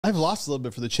I've lost a little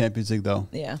bit for the Champions League, though.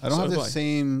 Yeah. I don't have the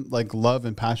same like love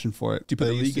and passion for it. Do you put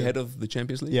the league ahead of the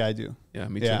Champions League? Yeah, I do. Yeah,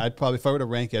 me too. Yeah, I'd probably, if I were to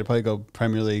rank it, I'd probably go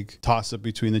Premier League, toss up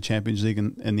between the Champions League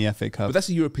and the FA Cup. But that's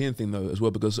a European thing, though, as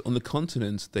well, because on the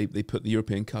continent, they put the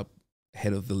European Cup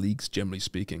ahead of the leagues, generally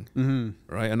speaking.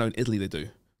 Right? I know in Italy they do.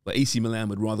 Like AC Milan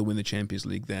would rather win the Champions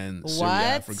League than Serie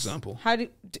A, for example.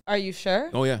 Are you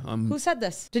sure? Oh yeah. Who said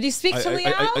this? Did you speak to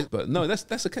Leo? But no,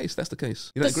 that's the case. That's the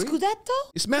case. You the don't agree?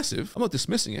 Scudetto? It's massive. I'm not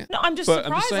dismissing it. No, I'm just but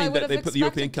surprised. I'm just saying that they put the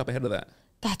European expected... Cup ahead of that.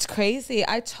 That's crazy.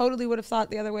 I totally would have thought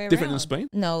the other way around. Different than Spain?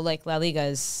 No, like La Liga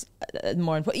is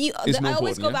more important. I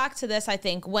always go back to this, I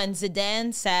think, when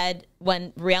Zidane said,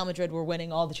 when Real Madrid were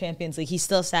winning all the Champions League, he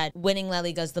still said, winning La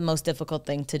Liga is the most difficult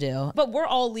thing to do. But we're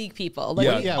all league people. Like,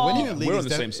 winning a league we're on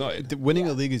the same side. Winning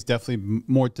a league is definitely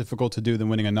more difficult to do than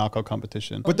winning a knockout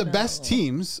competition. But the best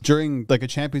teams during like a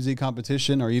Champions League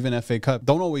competition or even FA Cup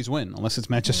don't always win unless it's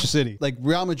Manchester City. Like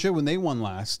Real Madrid, when they won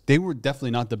last, they were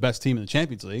definitely not the best team in the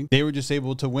Champions League. They were just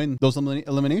able to win those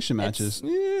elimination matches.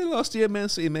 Yeah, last year Man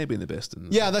City may have been the best.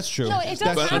 Yeah, that's true. No, it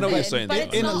does happen, I know what you're saying.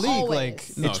 But in a league,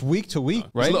 always. like it's week to week,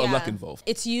 right? There's a lot of luck involved.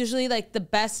 It's usually like the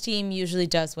best team usually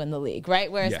does win the league,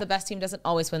 right? Whereas the best team doesn't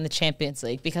always win the Champions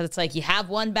League because it's like you have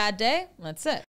one bad day, that's it.